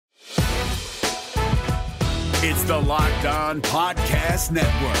It's the Locked On Podcast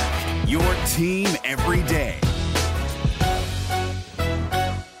Network, your team every day.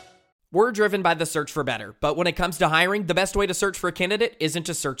 We're driven by the search for better, but when it comes to hiring, the best way to search for a candidate isn't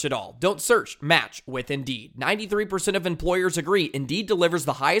to search at all. Don't search, match with Indeed. 93% of employers agree Indeed delivers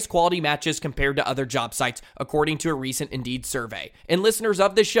the highest quality matches compared to other job sites, according to a recent Indeed survey. And listeners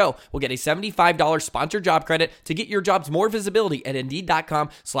of this show will get a $75 sponsored job credit to get your jobs more visibility at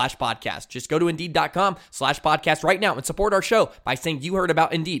Indeed.com/podcast. Just go to Indeed.com/podcast right now and support our show by saying you heard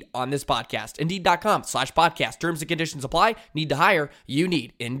about Indeed on this podcast. Indeed.com/podcast. Terms and conditions apply. Need to hire? You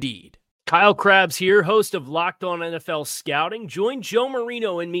need Indeed. Kyle Krabs here, host of Locked On NFL Scouting. Join Joe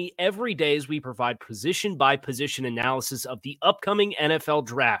Marino and me every day as we provide position-by-position analysis of the upcoming NFL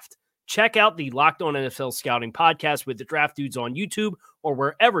Draft. Check out the Locked On NFL Scouting podcast with the Draft Dudes on YouTube or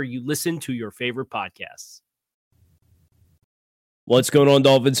wherever you listen to your favorite podcasts. What's going on,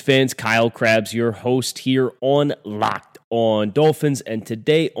 Dolphins fans? Kyle Krabs, your host here on Locked On Dolphins. And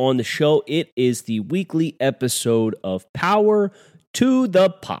today on the show, it is the weekly episode of Power to the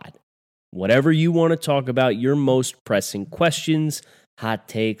Pod. Whatever you want to talk about, your most pressing questions, hot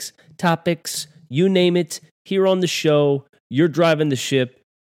takes, topics, you name it, here on the show. You're driving the ship.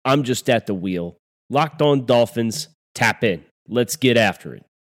 I'm just at the wheel. Locked On Dolphins, tap in. Let's get after it.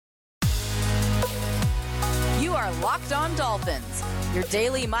 You are Locked On Dolphins, your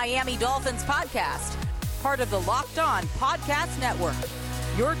daily Miami Dolphins podcast, part of the Locked On Podcast Network,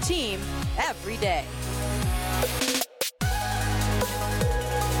 your team every day.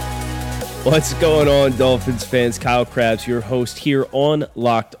 What's going on, Dolphins fans? Kyle Krabs, your host here on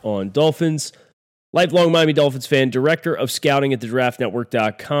Locked On Dolphins. Lifelong Miami Dolphins fan, director of scouting at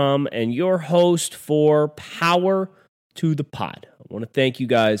thedraftnetwork.com, and your host for Power to the Pod. I want to thank you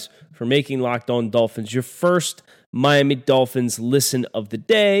guys for making Locked On Dolphins your first Miami Dolphins listen of the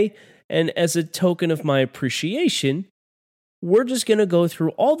day. And as a token of my appreciation, we're just going to go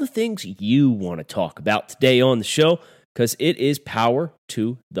through all the things you want to talk about today on the show, because it is Power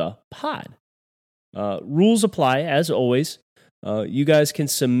to the Pod. Rules apply, as always. You guys can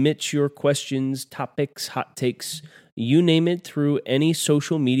submit your questions, topics, hot takes, you name it, through any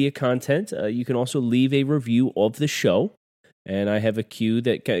social media content. You can also leave a review of the show, and I have a queue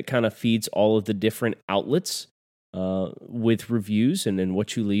that kind of feeds all of the different outlets with reviews and then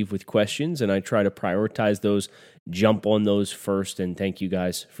what you leave with questions, and I try to prioritize those, jump on those first, and thank you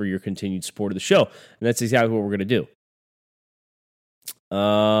guys for your continued support of the show. And that's exactly what we're going to do.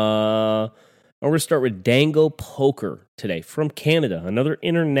 We're going to start with Dango Poker today from Canada, another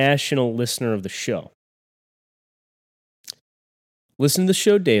international listener of the show. Listen to the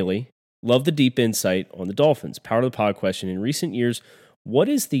show daily. Love the deep insight on the Dolphins. Power to the Pod question. In recent years, what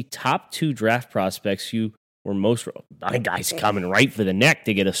is the top 2 draft prospects you were most... My guy's coming right for the neck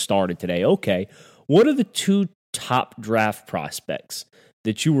to get us started today. Okay. What are the 2 top draft prospects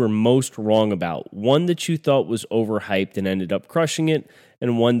that you were most wrong about? One that you thought was overhyped and ended up crushing it,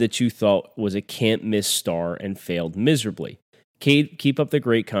 and one that you thought was a can't-miss star and failed miserably. Keep up the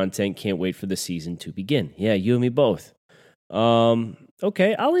great content. Can't wait for the season to begin. Yeah, you and me both.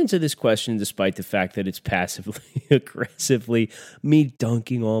 Okay, I'll answer this question despite the fact that it's passively aggressively me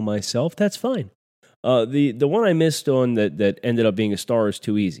dunking on myself. That's fine. The one I missed on that ended up being a star is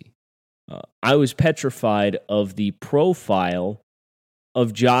too easy. I was petrified of the profile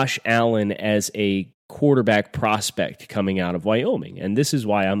of Josh Allen as a quarterback prospect coming out of Wyoming. And this is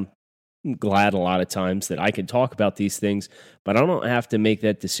why I'm glad a lot of times that I can talk about these things, but I don't have to make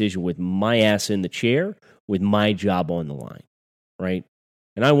that decision with my ass in the chair, with my job on the line, right?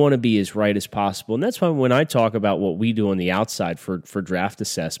 And I want to be as right as possible. And that's why when I talk about what we do on the outside for draft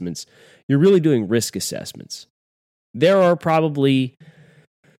assessments, you're really doing risk assessments. There are probably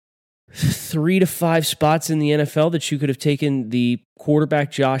 3 to 5 spots in the NFL that you could have taken the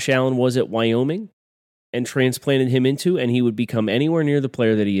quarterback Josh Allen was at Wyoming and transplanted him into, and he would become anywhere near the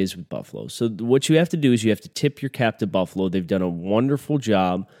player that he is with Buffalo. So what you have to do is you have to tip your cap to Buffalo. They've done a wonderful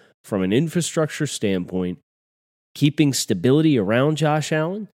job from an infrastructure standpoint, keeping stability around Josh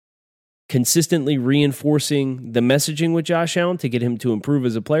Allen, consistently reinforcing the messaging with Josh Allen to get him to improve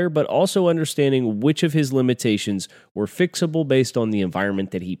as a player, but also understanding which of his limitations were fixable based on the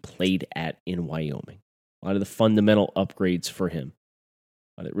environment that he played at in Wyoming. A lot of the fundamental upgrades for him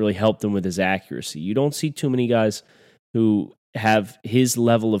that really helped him with his accuracy. You don't see too many guys who have his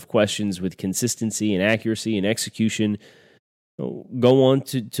level of questions with consistency and accuracy and execution go on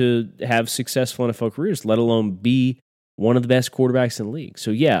to have successful NFL careers, let alone be one of the best quarterbacks in the league. So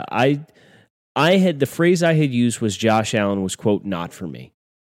yeah, I had the phrase I had used was Josh Allen was, quote, not for me.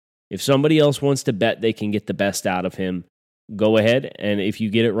 If somebody else wants to bet they can get the best out of him, go ahead, and if you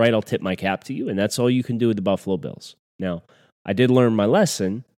get it right, I'll tip my cap to you, and that's all you can do with the Buffalo Bills. Now, I did learn my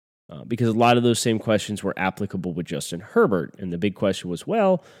lesson because a lot of those same questions were applicable with Justin Herbert, and the big question was,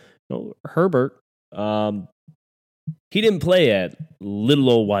 well, Herbert, he didn't play at little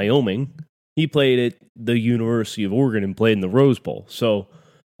old Wyoming. He played at the University of Oregon and played in the Rose Bowl. So,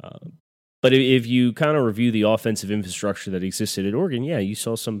 but if you kind of review the offensive infrastructure that existed at Oregon, yeah, you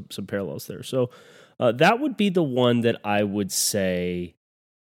saw some parallels there. So that would be the one that I would say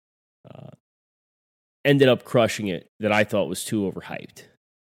ended up crushing it, that I thought was too overhyped.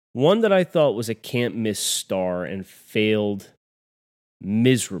 One that I thought was a can't-miss star and failed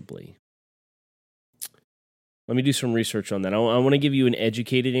miserably. Let me do some research on that. I want to give you an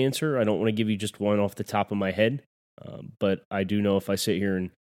educated answer. I don't want to give you just one off the top of my head. But I do know if I sit here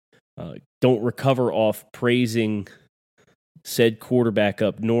and don't recover off praising said quarterback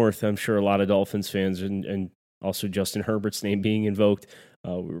up north, I'm sure a lot of Dolphins fans and also Justin Herbert's name being invoked,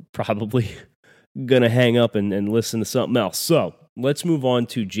 we're probably going to hang up and listen to something else. So let's move on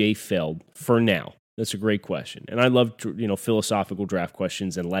to Jay Feld for now. That's a great question. And I love philosophical draft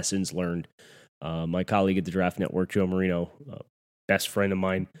questions and lessons learned. My colleague at the Draft Network, Joe Marino, best friend of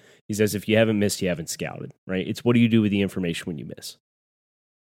mine, he says, if you haven't missed, you haven't scouted, right? It's what do you do with the information when you miss?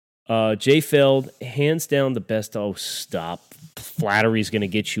 Jay Feld, hands down the best. Oh, stop. Flattery's going to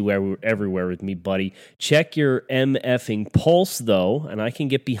get you everywhere with me, buddy. Check your MFing pulse, though, and I can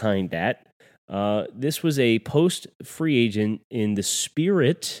get behind that. This was a post-free agent in the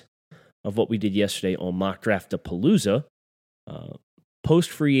spirit of what we did yesterday on Mock Draft-a-Palooza.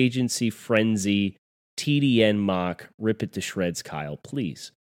 Post-free agency frenzy, TDN mock, rip it to shreds, Kyle,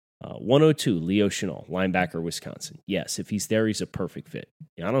 please. 102, Leo Chenal, linebacker, Wisconsin. Yes, if he's there, he's a perfect fit.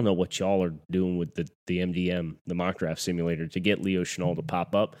 I don't know what y'all are doing with the MDM, the mock draft simulator, to get Leo Chenal to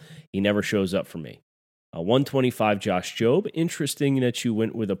pop up. He never shows up for me. 125, Josh Jobe. Interesting that you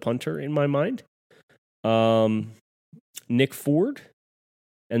went with a punter in my mind. Nick Ford.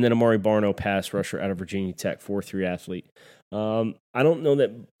 And then Amari Barno, pass rusher out of Virginia Tech, 4.3 athlete. I don't know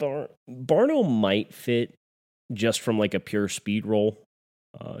that Barno might fit just from like a pure speed role.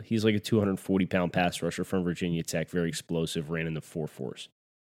 He's like a 240-pound pass rusher from Virginia Tech, very explosive, ran in the 4.4s.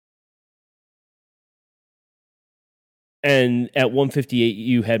 And at 158,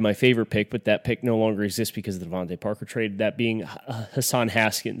 you had my favorite pick, but that pick no longer exists because of the Devontae Parker trade, that being Hassan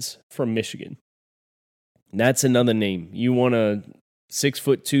Haskins from Michigan. That's another name. You want a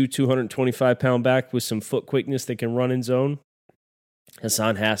 6'2", 225-pound back with some foot quickness that can run in zone?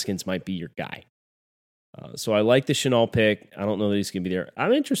 Hassan Haskins might be your guy. So I like the Chenal pick. I don't know that he's going to be there.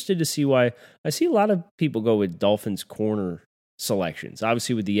 I'm interested to see why. I see a lot of people go with Dolphins corner selections.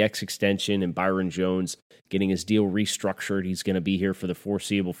 Obviously, with the X extension and Byron Jones getting his deal restructured, he's going to be here for the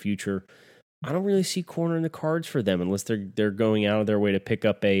foreseeable future. I don't really see corner in the cards for them unless they're going out of their way to pick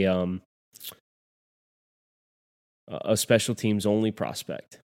up a special teams only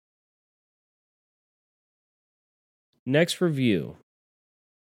prospect. Next review.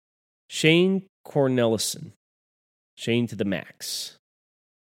 Shane Cornelison. Shane to the max.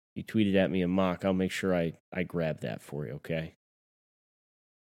 He tweeted at me a mock. I'll make sure I grab that for you, okay?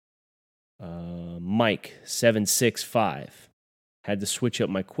 Mike, 765. Had to switch up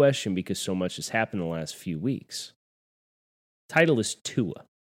my question because so much has happened in the last few weeks. Title is Tua.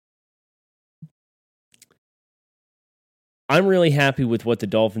 I'm really happy with what the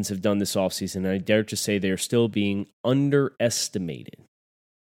Dolphins have done this offseason, and I dare to say they are still being underestimated.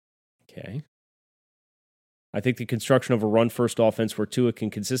 Okay. I think the construction of a run-first offense where Tua can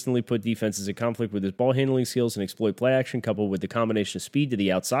consistently put defenses in conflict with his ball-handling skills and exploit play action, coupled with the combination of speed to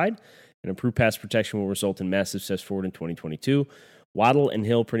the outside and improved pass protection, will result in massive steps forward in 2022. Waddle and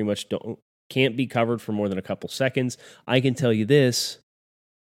Hill pretty much can't be covered for more than a couple seconds. I can tell you this.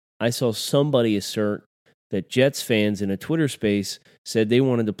 I saw somebody assert that Jets fans in a Twitter space said they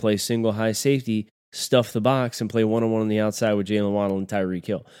wanted to play single high safety, stuff the box, and play one-on-one on the outside with Jalen Waddle and Tyreek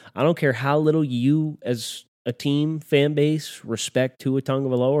Hill. I don't care how little you as a team, fan base, respect Tua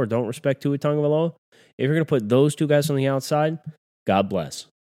Tagovailoa or don't respect Tua Tagovailoa. If you're going to put those two guys on the outside, God bless.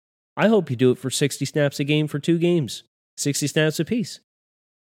 I hope you do it for 60 snaps a game for 2 games, 60 snaps apiece.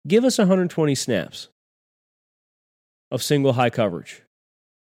 Give us 120 snaps of single high coverage.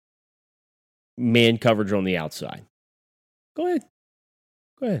 Man coverage on the outside. Go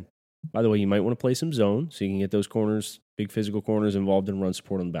ahead. By the way, you might want to play some zone so you can get those corners, big physical corners involved in run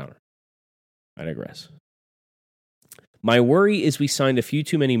support on the bouncer. I digress. My worry is we signed a few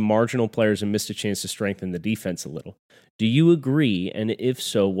too many marginal players and missed a chance to strengthen the defense a little. Do you agree? And if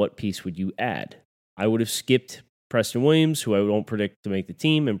so, what piece would you add? I would have skipped Preston Williams, who I don't predict to make the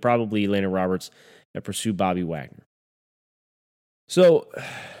team, and probably Elena Roberts and pursue Bobby Wagner. So,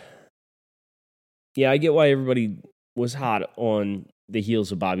 yeah, I get why everybody was hot on the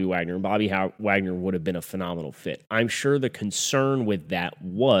heels of Bobby Wagner, and Bobby Wagner would have been a phenomenal fit. I'm sure the concern with that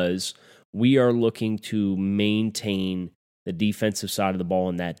was we are looking to maintain the defensive side of the ball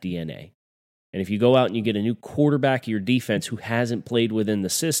in that DNA. And if you go out and you get a new quarterback of your defense who hasn't played within the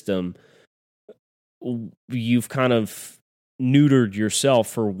system, you've kind of neutered yourself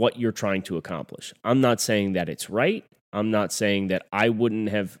for what you're trying to accomplish. I'm not saying that it's right. I'm not saying that I wouldn't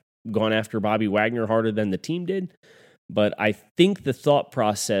have gone after Bobby Wagner harder than the team did. But I think the thought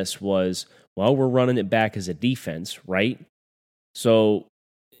process was, well, we're running it back as a defense, right? So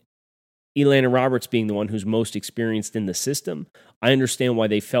Elandon Roberts being the one who's most experienced in the system, I understand why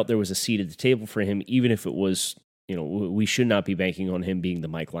they felt there was a seat at the table for him, even if it was, we should not be banking on him being the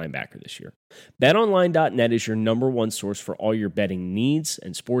Mike linebacker this year. BetOnline.net is your number one source for all your betting needs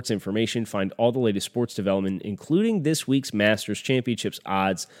and sports information. Find all the latest sports development, including this week's Masters Championships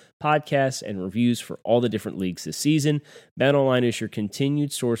odds, podcasts, and reviews for all the different leagues this season. BetOnline is your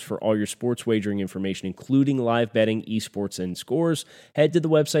continued source for all your sports wagering information, including live betting, esports, and scores. Head to the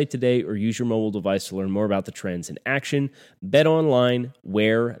website today or use your mobile device to learn more about the trends in action. BetOnline,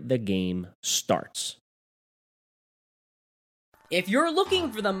 where the game starts. If you're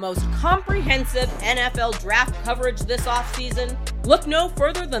looking for the most comprehensive NFL draft coverage this offseason, look no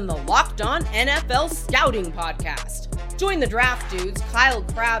further than the Locked On NFL Scouting Podcast. Join the draft dudes, Kyle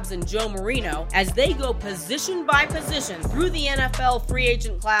Krabs and Joe Marino, as they go position by position through the NFL free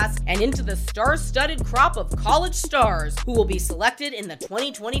agent class and into the star-studded crop of college stars who will be selected in the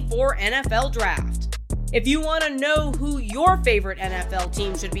 2024 NFL Draft. If you want to know who your favorite NFL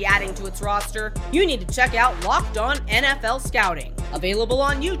team should be adding to its roster, you need to check out Locked On NFL Scouting, available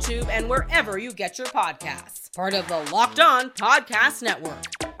on YouTube and wherever you get your podcasts. Part of the Locked On Podcast Network,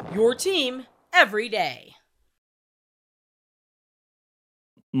 your team every day.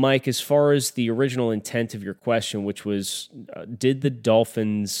 Mike, as far as the original intent of your question, which was, did the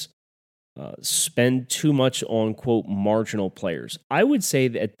Dolphins spend too much on, quote, marginal players? I would say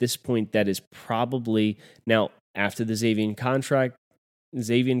that at this point, that is probably, now, after the Xavier contract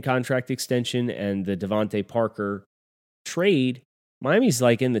extension and the Devontae Parker trade, Miami's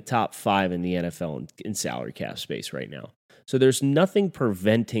like in the top 5 in the NFL in salary cap space right now. So there's nothing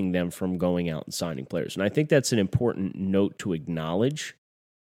preventing them from going out and signing players. And I think that's an important note to acknowledge.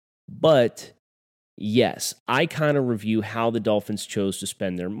 But yes, I kind of review how the Dolphins chose to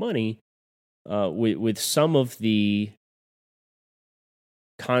spend their money with some of the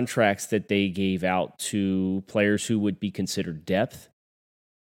contracts that they gave out to players who would be considered depth.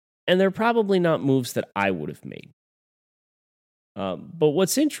 And they're probably not moves that I would have made. But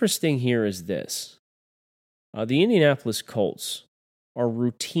what's interesting here is this. The Indianapolis Colts are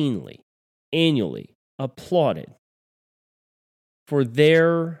routinely, annually applauded for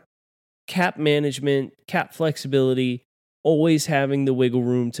their cap management, cap flexibility, always having the wiggle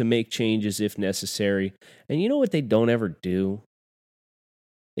room to make changes if necessary. And you know what they don't ever do?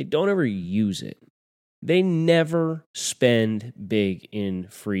 They don't ever use it. They never spend big in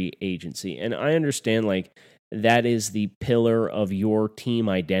free agency. And I understand, like, that is the pillar of your team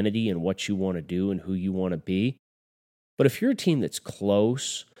identity and what you want to do and who you want to be. But if you're a team that's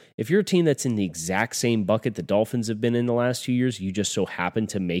close, if you're a team that's in the exact same bucket the Dolphins have been in the last 2 years, you just so happen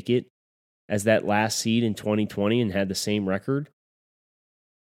to make it as that last seed in 2020 and had the same record,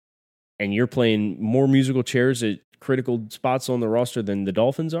 and you're playing more musical chairs at critical spots on the roster than the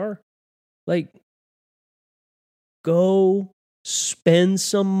Dolphins are, like, go spend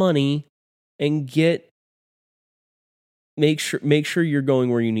some money and make sure you're going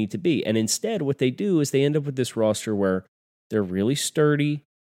where you need to be. And instead, what they do is they end up with this roster where they're really sturdy,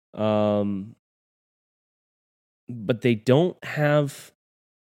 but they don't have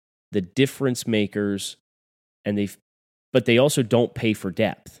the difference makers, but they also don't pay for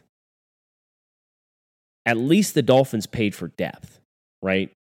depth. At least the Dolphins paid for depth,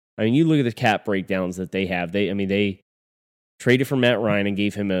 right? I mean, you look at the cap breakdowns that they have. They traded for Matt Ryan and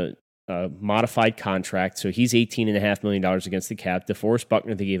gave him a modified contract, so he's $18.5 million against the cap. DeForest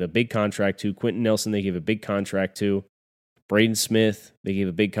Buckner, they gave a big contract to. Quentin Nelson, they gave a big contract to. Braden Smith, they gave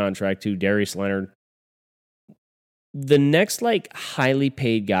a big contract to. Darius Leonard. The next, like, highly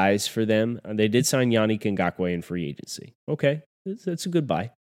paid guys for them, they did sign Yannick Ngakoue in free agency. Okay, that's a good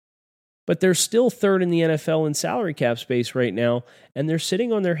buy. But they're still third in the NFL in salary cap space right now, and they're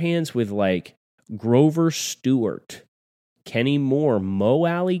sitting on their hands with, like, Grover Stewart, Kenny Moore, Mo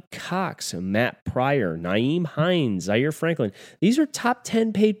Alley Cox, Matt Pryor, Nyheim Hines, Zaire Franklin. These are top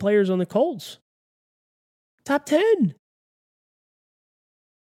 10 paid players on the Colts. Top 10.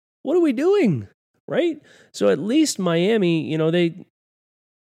 What are we doing? right? So at least Miami, you know, they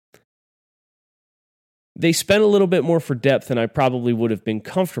spent a little bit more for depth than I probably would have been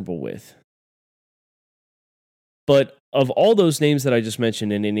comfortable with. But of all those names that I just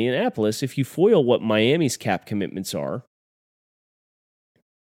mentioned in Indianapolis, if you foil what Miami's cap commitments are,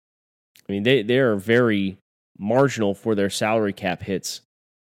 I mean, they are very marginal for their salary cap hits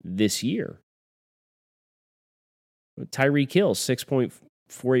this year. Tyreek Hill,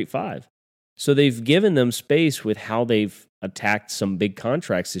 6.485. So they've given them space with how they've attacked some big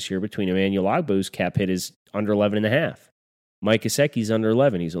contracts this year between Emmanuel Ogbah's cap hit is under 11.5. Mike Gesicki's under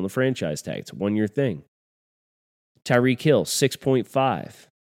 11. He's on the franchise tag. It's a one-year thing. Tyreek Hill, 6.5.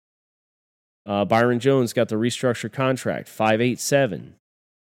 Byron Jones got the restructured contract, 5.87.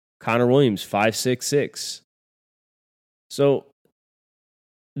 Connor Williams, 5.66. So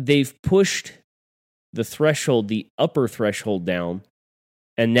they've pushed the threshold, the upper threshold down,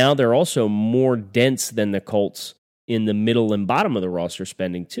 and now they're also more dense than the Colts in the middle and bottom of the roster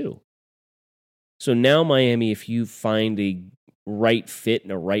spending too. So now Miami, if you find a right fit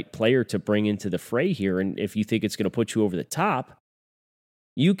and a right player to bring into the fray here, and if you think it's going to put you over the top,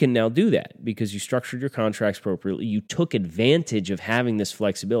 you can now do that because you structured your contracts appropriately. You took advantage of having this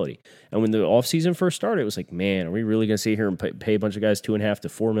flexibility. And when the offseason first started, it was like, man, are we really going to sit here and pay a bunch of guys $2.5 to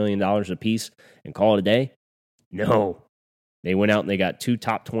 $4 million a piece and call it a day? No. They went out and they got 2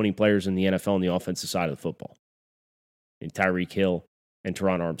 top 20 players in the NFL on the offensive side of the football, in Tyreek Hill and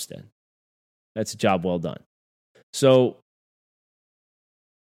Teron Armstead. That's a job well done. So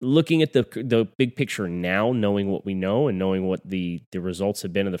looking at the big picture now, knowing what we know and knowing what the results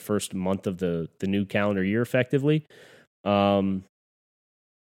have been in the first month of the new calendar year effectively, I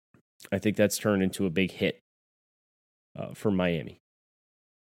think that's turned into a big hit for Miami.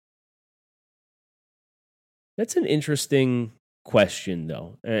 That's an interesting question,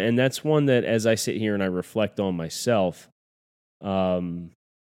 though. And that's one that, as I sit here and I reflect on myself, I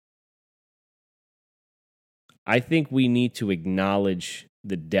think we need to acknowledge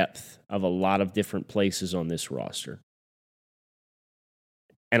the depth of a lot of different places on this roster.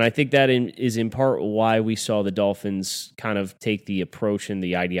 And I think that is in part why we saw the Dolphins kind of take the approach and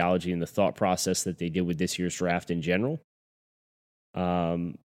the ideology and the thought process that they did with this year's draft in general.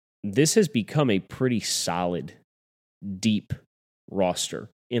 This has become a pretty solid, deep roster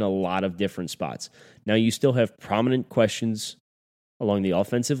in a lot of different spots. Now, you still have prominent questions along the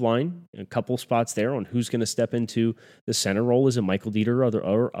offensive line, a couple spots there on who's going to step into the center role. Is it Michael Dieter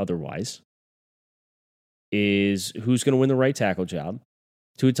or otherwise? Is who's going to win the right tackle job?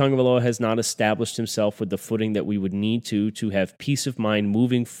 Tua Tagovailoa has not established himself with the footing that we would need to have peace of mind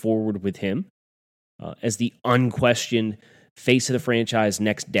moving forward with him as the unquestioned face of the franchise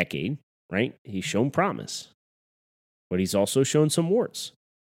next decade, right? He's shown promise, but he's also shown some warts.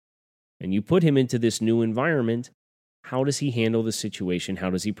 And you put him into this new environment, how does he handle the situation? How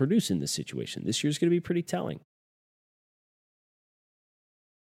does he produce in this situation? This year's going to be pretty telling.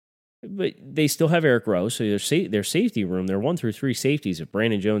 But they still have Eric Rowe, so their safety room, their 1 through 3 safeties of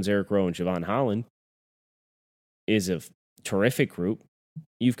Brandon Jones, Eric Rowe, and Javon Holland is a terrific group.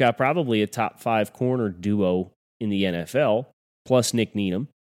 You've got probably a top 5 corner duo in the NFL, plus Nick Needham.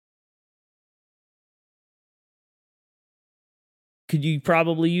 Could you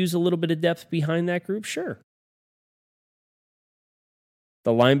probably use a little bit of depth behind that group? Sure.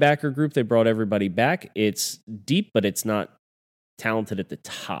 The linebacker group, they brought everybody back. It's deep, but it's not talented at the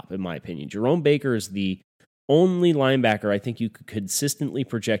top, in my opinion. Jerome Baker is the only linebacker I think you could consistently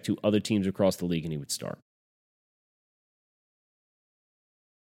project to other teams across the league, and he would start.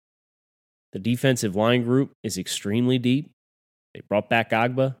 The defensive line group is extremely deep. They brought back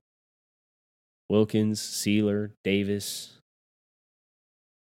Ogbah, Wilkins, Sealer, Davis.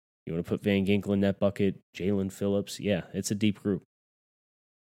 You want to put Van Ginkel in that bucket? Jalen Phillips? Yeah, it's a deep group.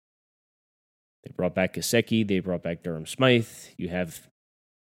 They brought back Gesicki. They brought back Durham Smythe. You have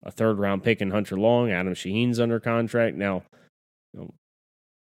a 3rd-round pick in Hunter Long. Adam Shaheen's under contract. Now,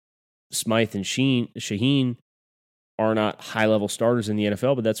 Smythe and Shaheen are not high-level starters in the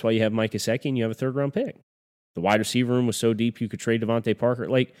NFL, but that's why you have Mike Gesicki and you have a 3rd-round pick. The wide receiver room was so deep you could trade Devontae Parker.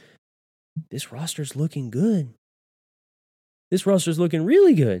 Like, this roster's looking good. This roster's looking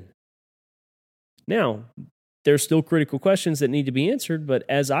really good. Now, there's still critical questions that need to be answered, but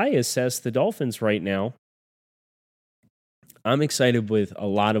as I assess the Dolphins right now, I'm excited with a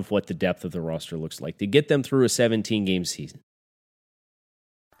lot of what the depth of the roster looks like to get them through a 17-game season.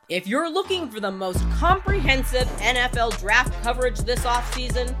 If you're looking for the most comprehensive NFL draft coverage this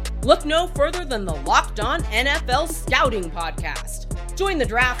offseason, look no further than the Locked On NFL Scouting Podcast. Join the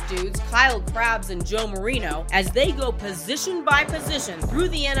draft dudes, Kyle Krabs and Joe Marino, as they go position by position through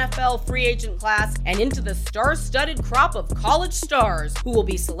the NFL free agent class and into the star-studded crop of college stars who will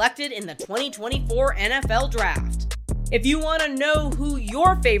be selected in the 2024 NFL Draft. If you want to know who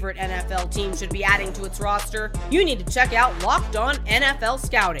your favorite NFL team should be adding to its roster, you need to check out Locked On NFL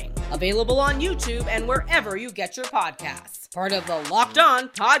Scouting, available on YouTube and wherever you get your podcasts. Part of the Locked On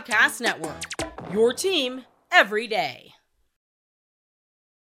Podcast Network, your team every day.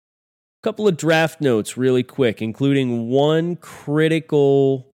 Couple of draft notes really quick, including one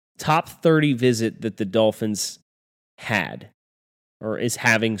critical top 30 visit that the Dolphins had, or is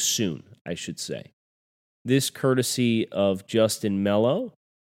having soon, I should say. This courtesy of Justin Mello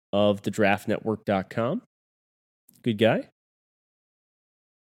of thedraftnetwork.com. Good guy.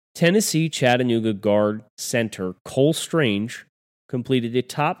 Tennessee Chattanooga guard center Cole Strange completed a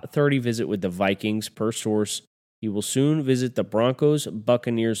top 30 visit with the Vikings per source. He will soon visit the Broncos,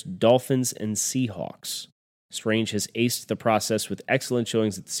 Buccaneers, Dolphins, and Seahawks. Strange has aced the process with excellent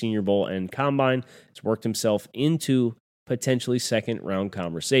showings at the Senior Bowl and Combine. Has worked himself into potentially second-round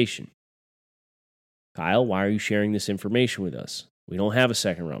conversation. Kyle, why are you sharing this information with us? We don't have a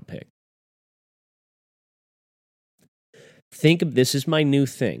second-round pick. Think of this is my new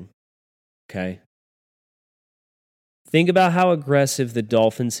thing, okay? Think about how aggressive the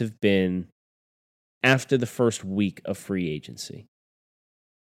Dolphins have been after the first week of free agency.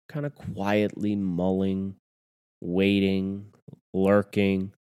 Kind of quietly mulling, waiting,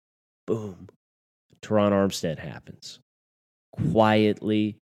 lurking. Boom. Teron Armstead happens.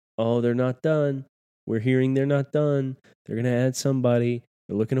 Quietly, oh, they're not done. We're hearing they're not done. They're going to add somebody.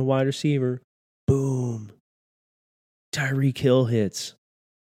 They're looking at wide receiver. Boom. Tyreek Hill hits.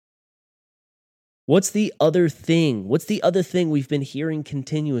 What's the other thing? What's the other thing we've been hearing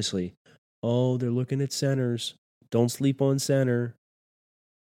continuously? Oh, they're looking at centers. Don't sleep on center.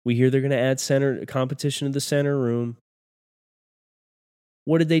 We hear they're going to add center competition to the center room.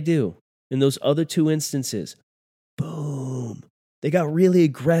 What did they do in those other two instances? Boom. They got really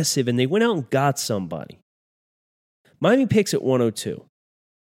aggressive and they went out and got somebody. Miami picks at 102.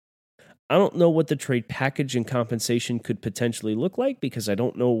 I don't know what the trade package and compensation could potentially look like because I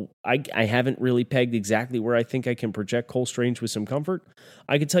don't know. I haven't really pegged exactly where I think I can project Cole Strange with some comfort.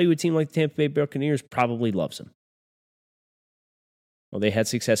 I could tell you a team like the Tampa Bay Buccaneers probably loves him. Well, they had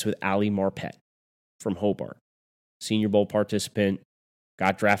success with Ali Marpet from Hobart. Senior Bowl participant,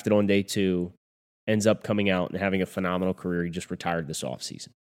 got drafted on day 2, ends up coming out and having a phenomenal career. He just retired this offseason.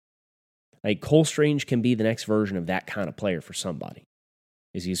 Like Cole Strange can be the next version of that kind of player for somebody.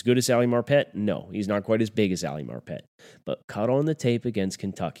 Is he as good as Ali Marpet? No, he's not quite as big as Ali Marpet. But cut on the tape against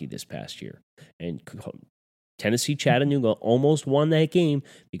Kentucky this past year. And Tennessee Chattanooga almost won that game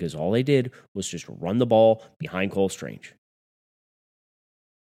because all they did was just run the ball behind Cole Strange.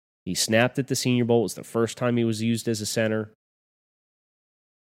 He snapped at the Senior Bowl. It was the first time he was used as a center.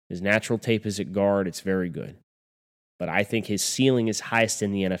 His natural tape is at guard. It's very good. But I think his ceiling is highest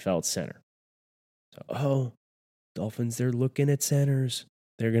in the NFL at center. So, Dolphins, they're looking at centers.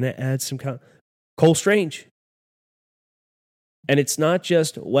 They're going to add some Cole Strange. And it's not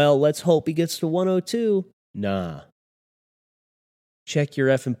just, well, let's hope he gets to 102. Nah. Check your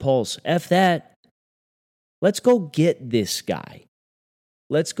effing pulse. F that. Let's go get this guy.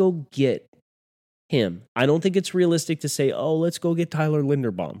 Let's go get him. I don't think it's realistic to say, oh, let's go get Tyler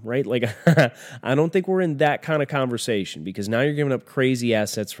Linderbaum, right? Like, I don't think we're in that kind of conversation because now you're giving up crazy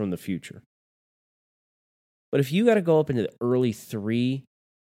assets from the future. But if you got to go up into the early 3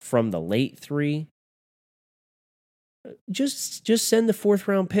 from the late 3, just send the 4th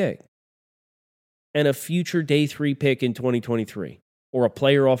round pick and a future day 3 pick in 2023 or a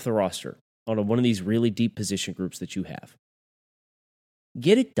player off the roster on one of these really deep position groups that you have.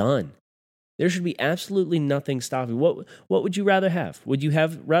 Get it done. There should be absolutely nothing stopping. What would you rather have? Would you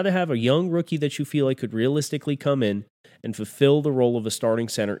rather have a young rookie that you feel like could realistically come in and fulfill the role of a starting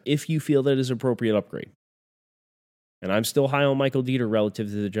center if you feel that is an appropriate upgrade? And I'm still high on Michael Dieter relative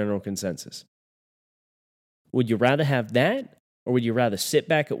to the general consensus. Would you rather have that, or would you rather sit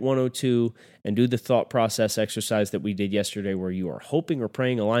back at 102 and do the thought process exercise that we did yesterday where you are hoping or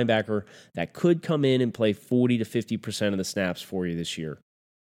praying a linebacker that could come in and play 40 to 50% of the snaps for you this year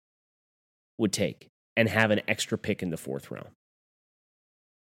would take and have an extra pick in the 4th round?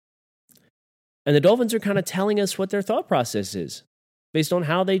 And the Dolphins are kind of telling us what their thought process is based on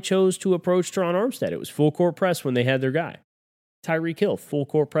how they chose to approach Teron Armstead. It was full court press when they had their guy. Tyreek Hill, full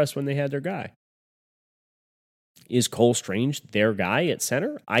court press when they had their guy. Is Cole Strange their guy at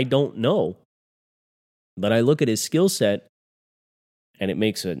center? I don't know. But I look at his skill set, and it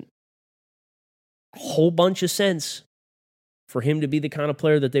makes a whole bunch of sense for him to be the kind of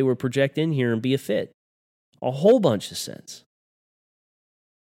player that they would project in here and be a fit. A whole bunch of sense.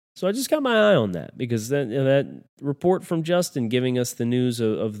 So I just got my eye on that because that report from Justin giving us the news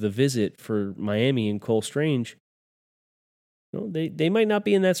of the visit for Miami and Cole Strange, they might not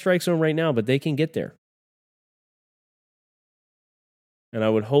be in that strike zone right now, but they can get there. And I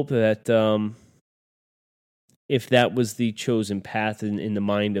would hope that if that was the chosen path in the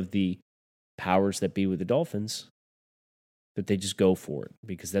mind of the powers that be with the Dolphins, that they just go for it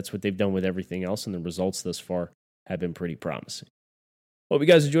because that's what they've done with everything else, and the results thus far have been pretty promising. Hope you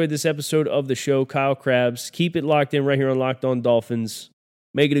guys enjoyed this episode of the show. Kyle Krabs. Keep it locked in right here on Locked On Dolphins.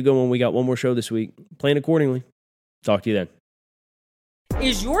 Make it a good one. We got one more show this week. Plan accordingly. Talk to you then.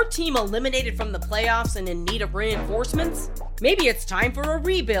 Is your team eliminated from the playoffs and in need of reinforcements? Maybe it's time for a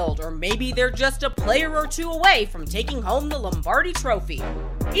rebuild, or maybe they're just a player or two away from taking home the Lombardi Trophy.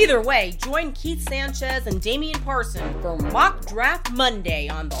 Either way, join Keith Sanchez and Damian Parson for Mock Draft Monday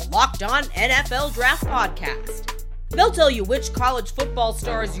on the Locked On NFL Draft Podcast. They'll tell you which college football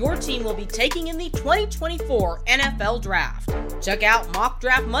stars your team will be taking in the 2024 NFL Draft. Check out Mock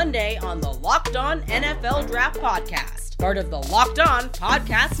Draft Monday on the Locked On NFL Draft Podcast, part of the Locked On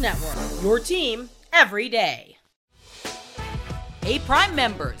Podcast Network, your team every day. Hey, Prime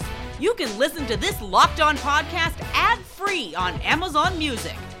members, you can listen to this Locked On podcast ad-free on Amazon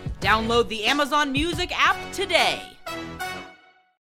Music. Download the Amazon Music app today.